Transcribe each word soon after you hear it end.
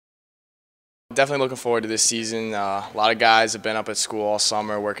Definitely looking forward to this season. A lot of guys have been up at school all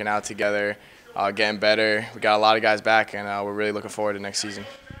summer, working out together, getting better. We got a lot of guys back, and we're really looking forward to next season.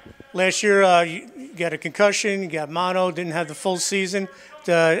 Last year, you got a concussion, you got mono, didn't have the full season.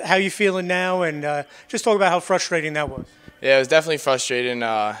 How you feeling now? And just talk about how frustrating that was. Yeah, it was definitely frustrating.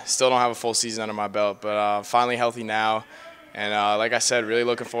 Still don't have a full season under my belt, but finally healthy now. And like I said, really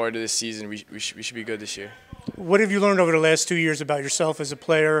looking forward to this season. We should be good this year. What have you learned over the last 2 years about yourself as a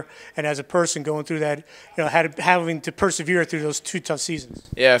player and as a person going through that, having to persevere through those two tough seasons?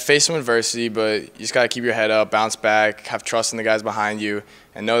 Yeah, face some adversity, but you just got to keep your head up, bounce back, have trust in the guys behind you,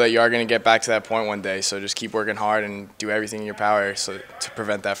 and know that you are going to get back to that point one day. So just keep working hard and do everything in your power to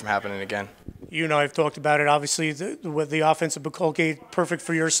prevent that from happening again. You and I have talked about it. Obviously, with the offense of Colgate, perfect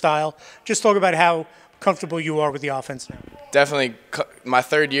for your style. Just talk about how comfortable you are with the offense now. Definitely my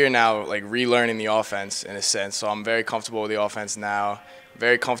third year now, like relearning the offense in a sense. So I'm very comfortable with the offense now.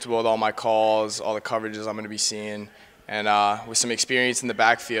 Very comfortable with all my calls, all the coverages I'm going to be seeing, and with some experience in the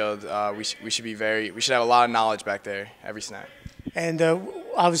backfield, we should have a lot of knowledge back there every snap. And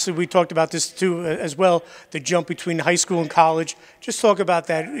obviously, we talked about this too as well, the jump between high school and college. Just talk about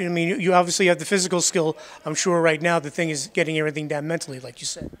that. I mean, you obviously have the physical skill. I'm sure right now the thing is getting everything down mentally, like you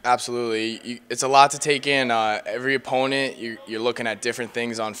said. Absolutely. It's a lot to take in. Every opponent, you're looking at different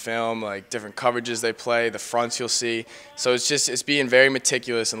things on film, like different coverages they play, the fronts you'll see. So it's being very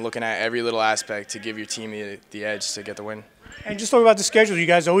meticulous and looking at every little aspect to give your team the edge to get the win. And just talk about the schedule. You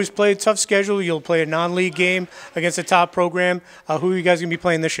guys always play a tough schedule. You'll play a non-league game against a top program. Who are you guys going to be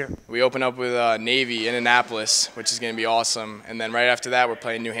playing this year? We open up with Navy in Annapolis, which is going to be awesome. And then right after that, we're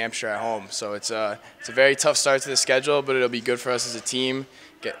playing New Hampshire at home. So it's a very tough start to the schedule, but it'll be good for us as a team.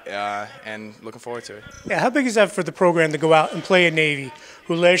 And looking forward to it. Yeah, how big is that for the program to go out and play a Navy,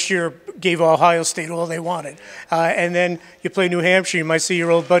 who last year gave Ohio State all they wanted, and then you play New Hampshire, you might see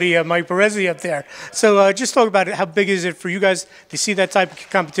your old buddy Mike Berezi up there. So just talk about it. How big is it for you guys to see that type of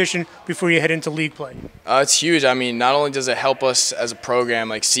competition before you head into league play? It's huge. I mean, not only does it help us as a program,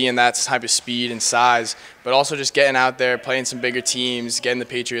 like seeing that type of speed and size, but also just getting out there, playing some bigger teams, getting the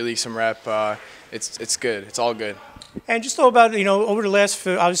Patriot League some rep. It's good. It's all good. And just talk about, over the last,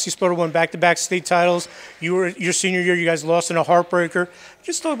 obviously Sparta won back-to-back state titles. Your senior year, you guys lost in a heartbreaker.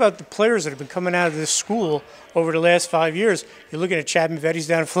 Just talk about the players that have been coming out of this school over the last 5 years. You're looking at Chapman Vetti's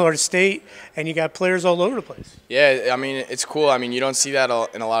down at Florida State, and you got players all over the place. Yeah, I mean, it's cool. I mean, you don't see that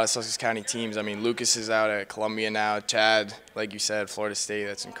in a lot of Sussex County teams. I mean, Lucas is out at Columbia now. Chad, like you said, Florida State,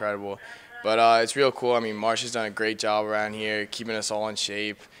 that's incredible. But it's real cool. I mean, Marsh has done a great job around here, keeping us all in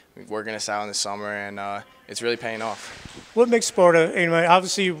shape, working us out in the summer, and it's really paying off. What makes Sparta, anyway,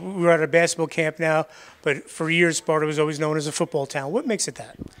 obviously we're at a basketball camp now, but for years Sparta was always known as a football town. What makes it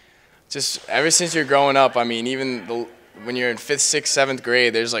that? Just ever since you're growing up, I mean, even when you're in 5th, 6th, 7th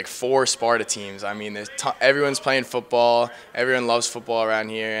grade, there's like 4 Sparta teams. I mean, everyone's playing football. Everyone loves football around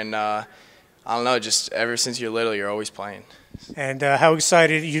here, and I don't know, just ever since you're little, you're always playing. And how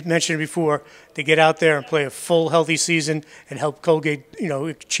excited, you mentioned it before, to get out there and play a full, healthy season and help Colgate,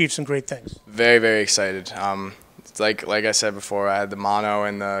 achieve some great things. Very, very excited. It's like I said before, I had the mono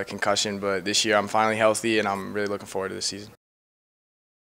and the concussion, but this year I'm finally healthy, and I'm really looking forward to the season.